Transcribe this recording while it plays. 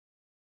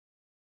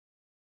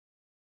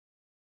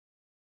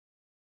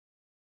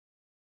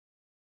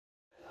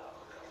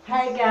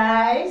Hi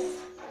guys,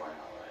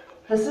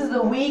 this is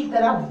the wig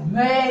that I've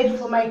made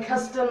for my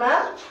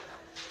customer.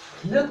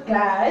 Look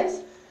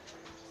guys,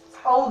 it's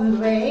all the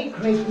way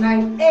grade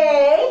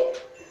 9A,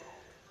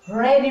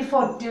 ready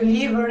for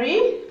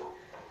delivery.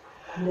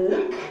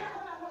 Look,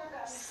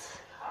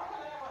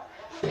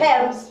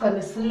 Pam's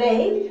gonna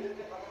slay.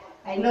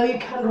 I know you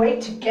can't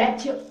wait to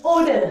get your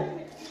order.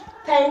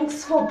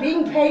 Thanks for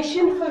being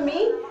patient for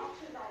me.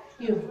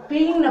 You've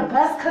been the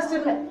best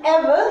customer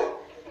ever.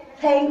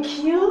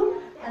 Thank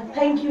you, and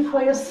thank you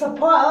for your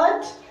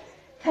support.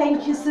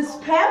 Thank you, Sis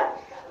Pam.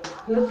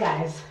 Look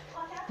guys,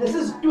 this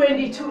is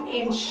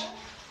 22-inch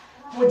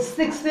with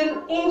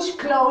 16-inch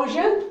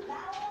closure.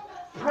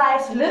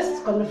 Price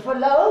list gonna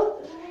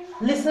follow.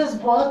 Lisa's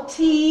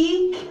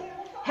Boutique.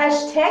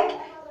 Hashtag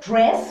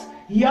dress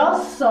your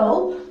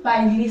soul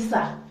by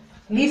Lisa.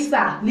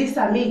 Lisa,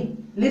 me.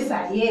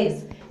 Lisa,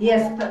 yes.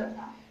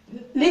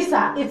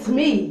 Lisa, it's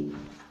me.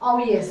 Oh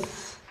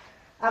yes.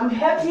 I'm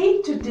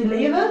happy to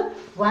deliver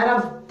what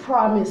I've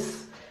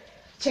promised.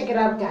 Check it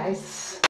out, guys.